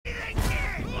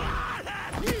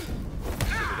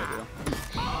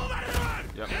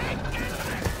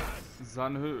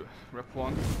Zanhu, rep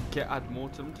 1, get ad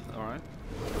mortemed, alright.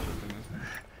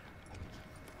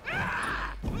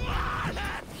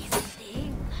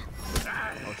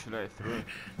 Oh, should I through?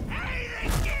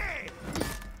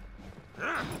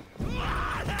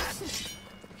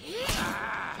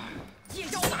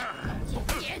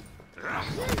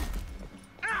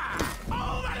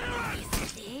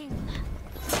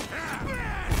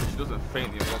 She doesn't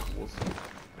faint the unblockables.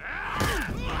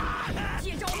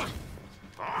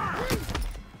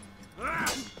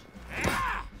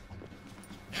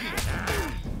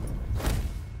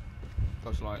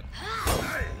 Flashlight.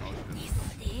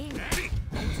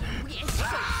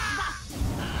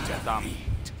 Damn.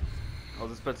 I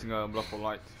was expecting a unblockable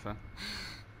light, to be fair.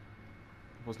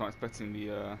 I was not expecting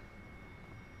the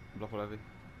unblockable heavy.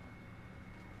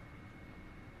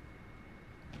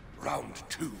 Round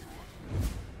 2.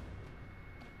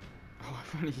 Oh, I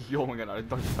finally Jormungandr out of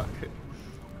dodge attack.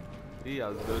 He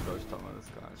has no dodge time on this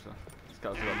guy, so this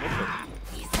guy's got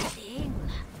nothing.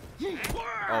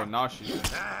 Oh, now she's.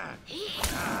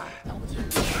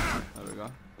 There we go.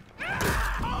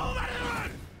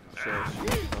 Sure, she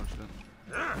dodged it.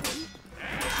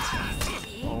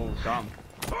 Oh, damn.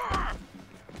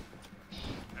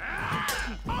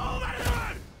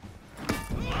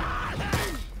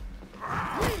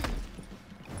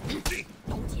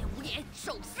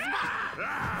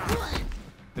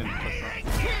 Didn't touch that.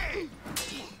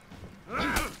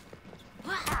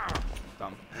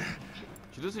 Damn.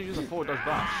 She doesn't use a forward dodge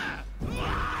bash.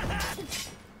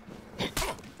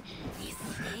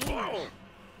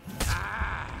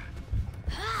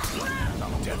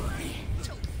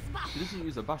 She doesn't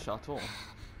use a bash at all.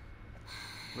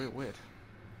 Really weird.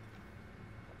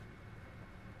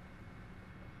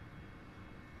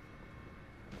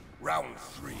 Round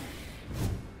 3.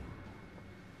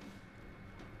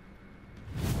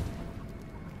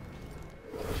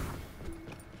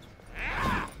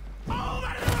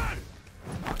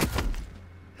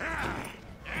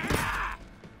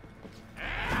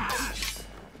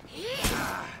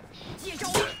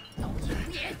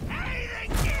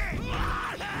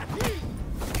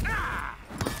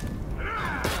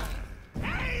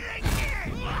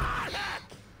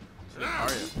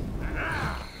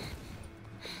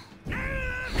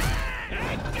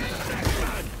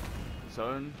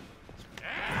 Zone.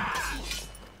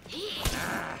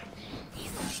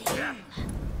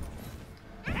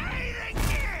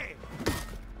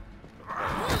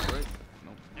 Great.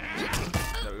 Nope.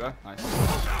 There we go. Nice.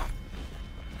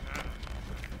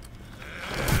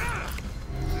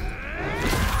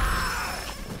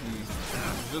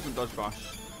 She doesn't dodge bash.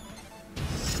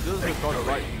 She doesn't dodge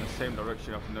right in the same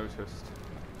direction, I've noticed.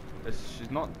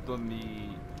 She's not done the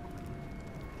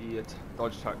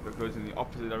dodge attack that goes in the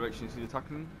opposite direction she's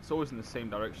attacking. It's always in the same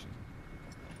direction.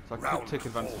 So I could take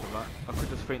advantage of that. I could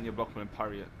just feint the unblockable and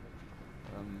parry it.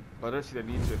 But I don't see the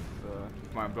need to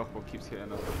if my unblockable keeps hitting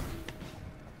her.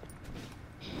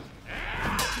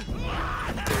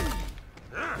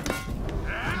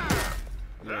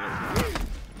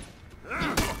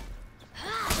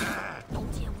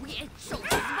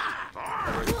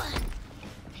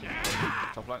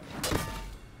 Top light.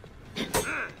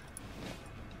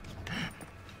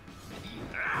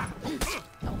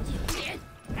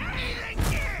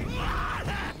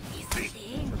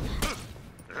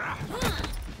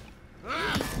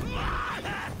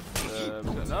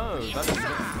 No, that is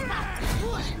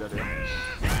good idea.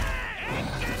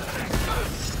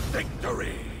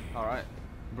 Victory! Alright,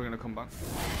 we're gonna come back.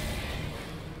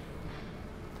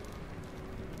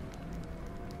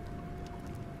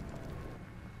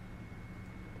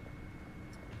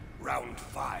 Round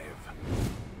 5.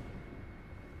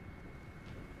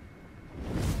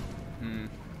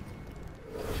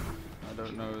 I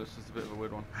don't know, this is a bit of a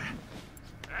weird one.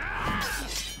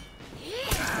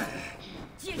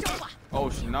 Oh,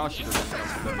 now she doesn't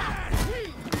know.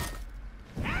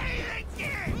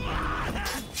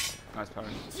 Nice parry.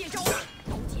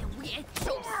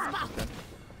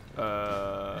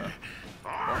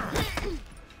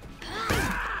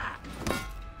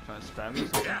 Trying to spam me?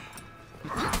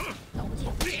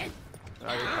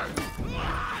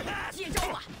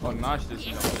 Oh, now she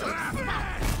doesn't know.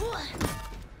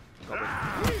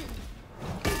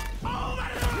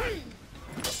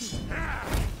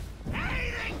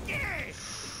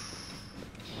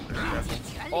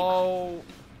 Oh,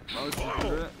 now she's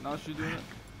doing it. Now she's doing it.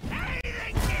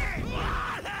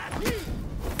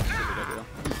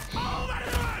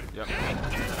 Yep.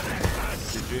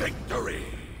 Victory!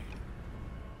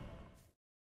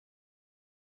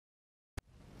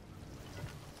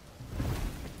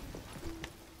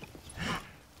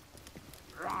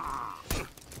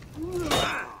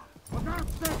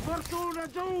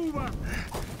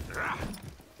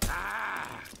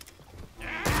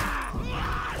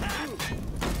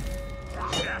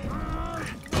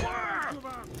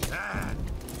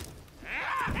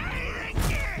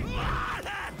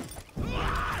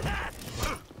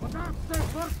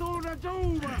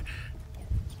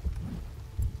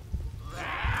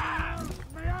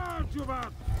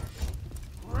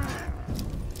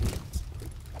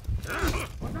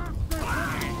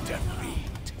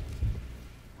 Defeat.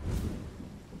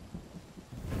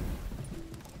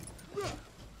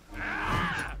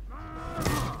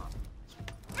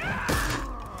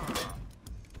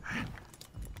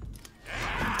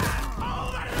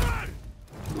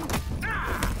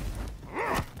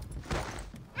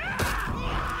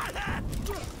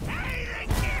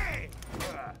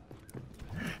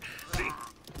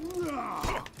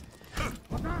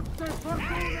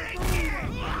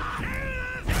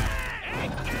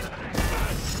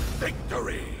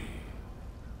 Victory!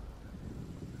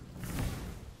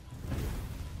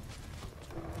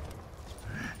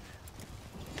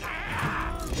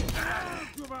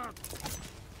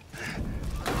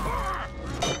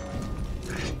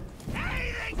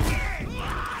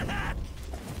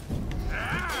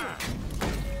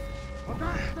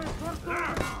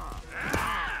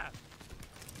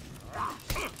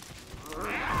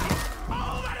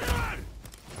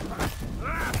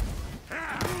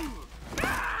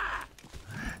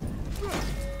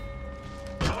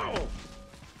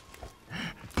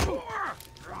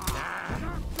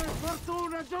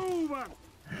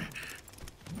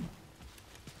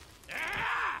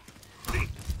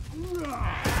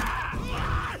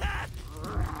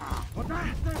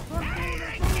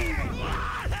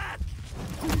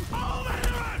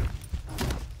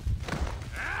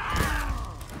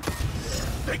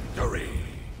 Victory!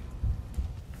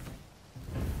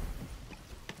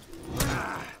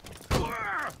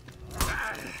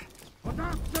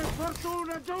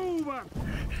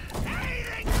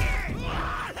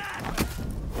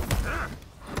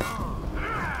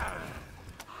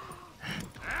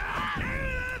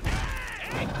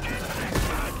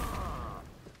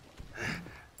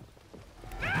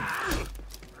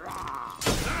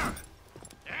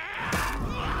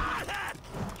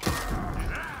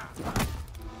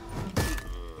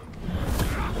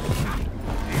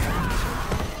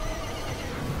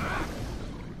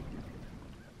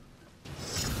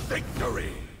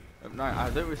 Victory! No, I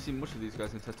don't really see much of these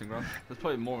guys in testing ground. There's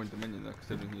probably more in Dominion though,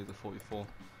 considering he is a 44.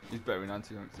 He's better in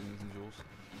anti-ganks than he is in duels.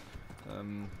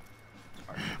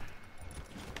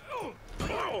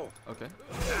 Okay.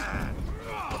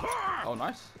 Oh,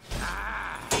 nice.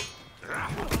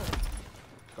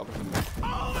 Got back in there.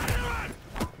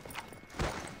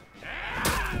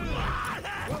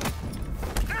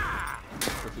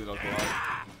 Quickly dodge the light.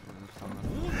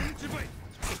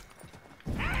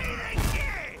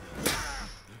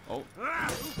 Oh.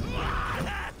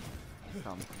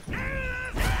 Damn. I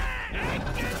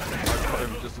got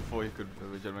him just before he could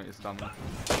regenerate his stamina.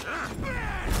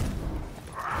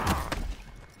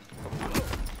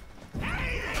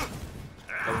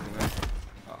 Everything there.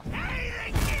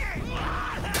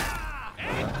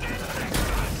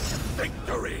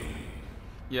 Victory!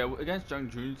 Yeah, against Jang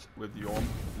Junes with your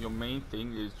main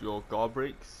thing is your guard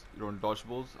breaks, your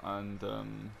undodgeables, and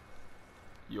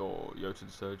your Yota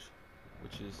the Surge,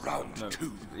 which is Round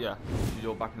 2. Yeah, which is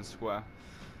your back and square,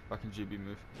 back and GB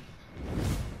move.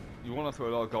 You want to throw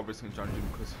a lot of guard breaks in Jang Jun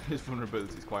because his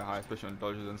vulnerability is quite high, especially on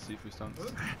dodges and see-through stance.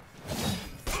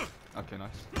 Okay,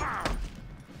 nice.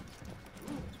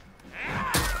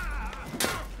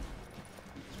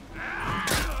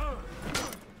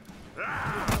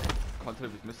 Can't tell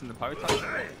if he's missing the parry type.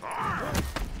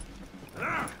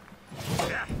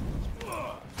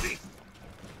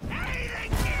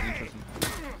 Interesting.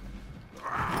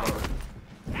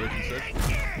 Virgin surge.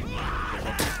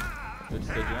 Virgin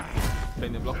surge, yeah.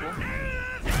 Playing the block wall.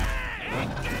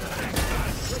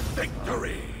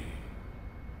 Victory!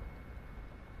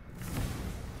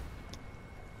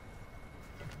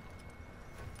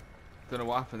 Don't know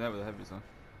what happened there with the heavies though.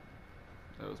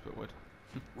 That was a bit weird.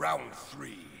 Round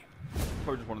 3.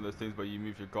 Probably just one of those things where you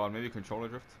move your guard, maybe controller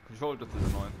drift. Controller drift is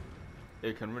annoying.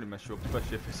 It can really mess you up,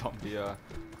 especially if it's on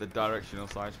the directional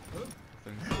side of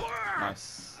things.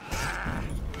 Nice.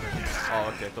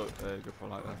 Oh, okay, I thought go for a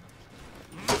light there.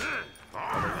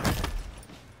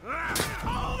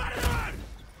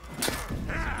 If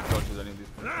he dodges any of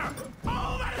these punches.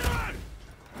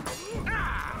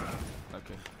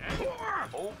 Okay.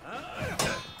 Oh.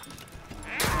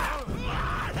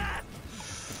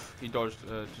 He dodged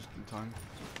just in time.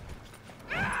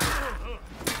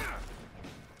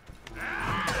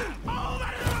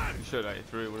 You should have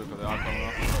through. Would have got the outcome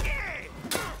off.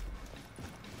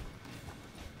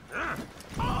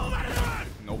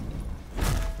 Nope.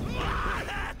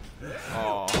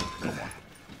 Oh, come on.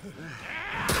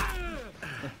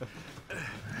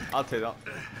 I'll take that.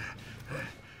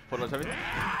 Put on heavy.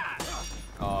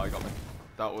 Oh, he got me.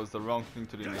 That was the wrong thing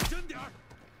to do, mate.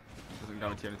 Doesn't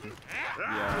guarantee anything.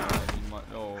 Yeah, you might.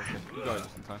 Oh, okay. You got it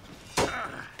just in time.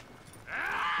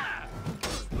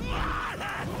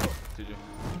 Did you?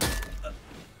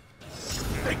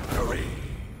 Victory!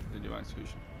 Did you my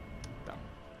execution? Damn.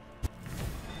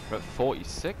 We're at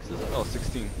 46, is it? Oh,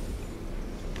 16.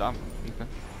 Damn, okay.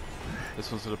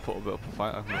 This one's gonna put a bit up a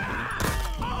fight, I think.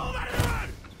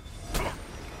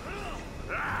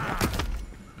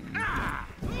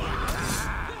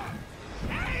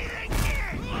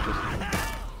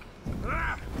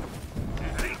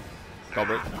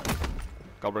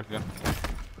 Goal break again.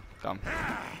 Damn.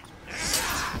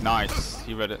 Nice,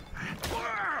 he read it.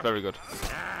 Very good.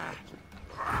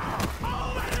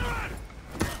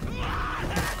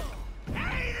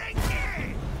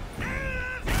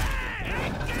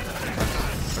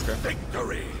 Okay.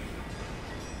 Victory!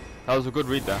 That was a good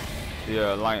read there.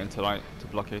 The light to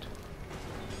blockade.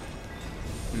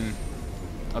 I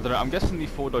don't know. I'm guessing the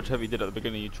 4 dodge heavy did at the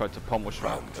beginning. You tried to pummel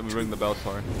strike. Let me ring the bell.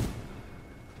 Sorry.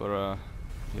 But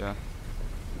yeah.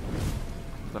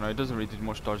 I don't know. It doesn't really do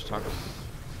much dodge attacks,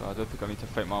 so I don't think I need to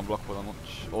fake my unblockable that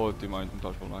much, or do my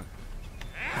dodgeable line.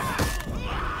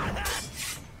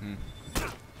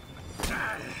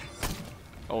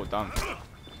 Oh damn.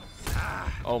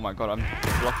 Oh my god, I'm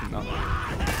blocking now.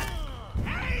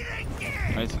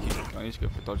 I need to go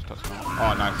for dodge attacks now.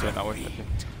 Oh nice, yeah, that way. Okay.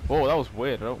 Whoa, that was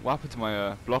weird. What happened to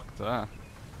my block there?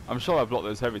 I'm sure I blocked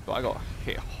those heavy, but I got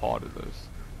hit hard at those.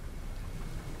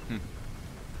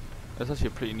 That's actually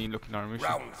a pretty neat looking Honor Max.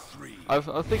 Round 3. I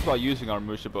think about using Honor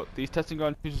Max, but these testing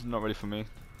ground are not really for me.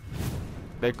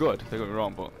 They're good, don't get me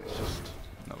wrong, but it's just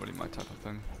not really my type of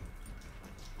thing.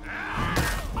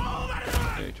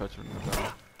 Yeah, you tried to ring the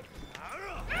bell.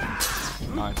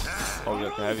 Nice. Oh, we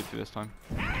got the heavy through this time.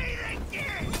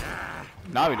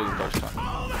 Now he doesn't dodge time.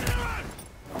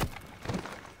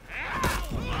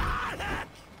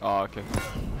 Oh, okay.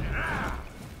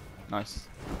 Nice.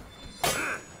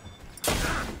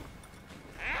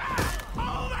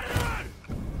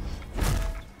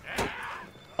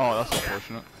 Oh, that's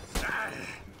unfortunate.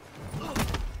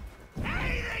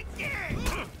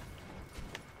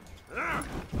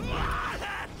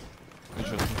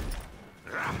 Interesting.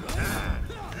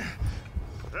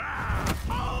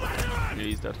 Yeah,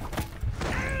 he's dead.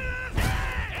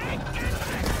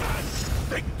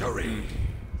 Victory!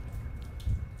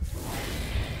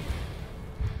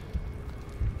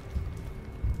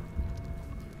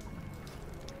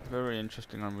 Very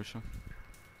interesting ammunition.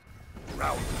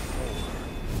 Round 4.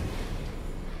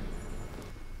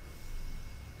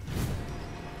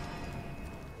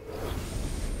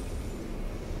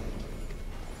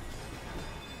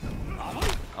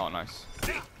 Oh, nice.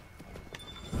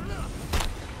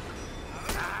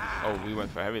 Oh, we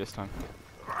went for heavy this time.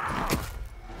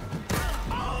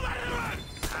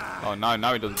 Oh,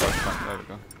 now he doesn't dodge. There we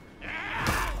go.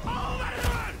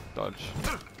 Dodge.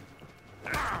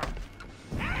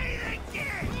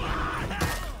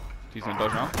 He's gonna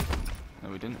dodge now? No,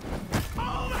 we didn't.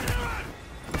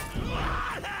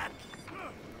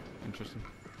 Interesting.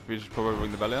 We just probably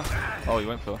ring the belly out. Oh, he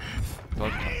went for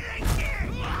dodge.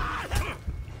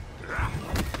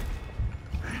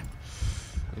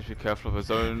 Just be careful of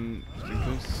his own.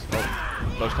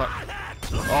 Oh, dodge tap.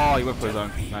 Oh, he went for his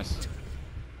own. Nice.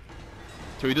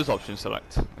 So he does option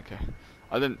select. Okay.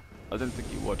 I didn't think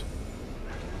he would.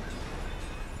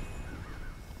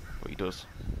 But he does.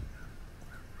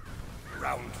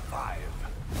 Round 5.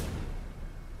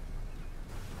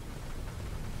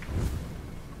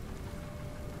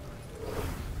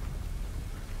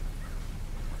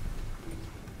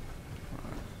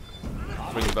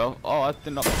 Ring the bell. Oh, I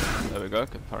did not. There we go.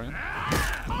 Good parrying.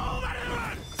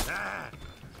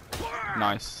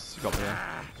 Nice. You got me there.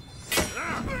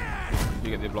 You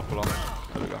get the block along.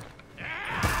 There we go.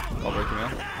 I'll break him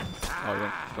out. Oh,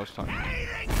 yeah. Dodge time.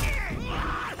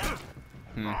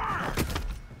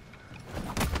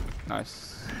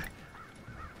 Nice.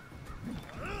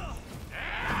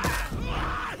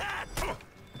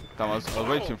 Damn, I was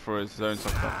waiting for his zone to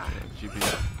GP.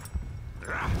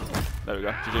 There we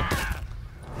go. GG.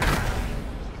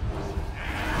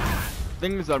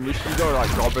 Thing is, I'm usually go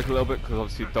like guard break a little bit because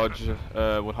obviously dodge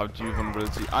will have due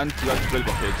vulnerability and you actually play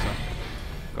blockade, so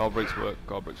guard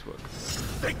breaks work.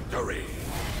 Victory!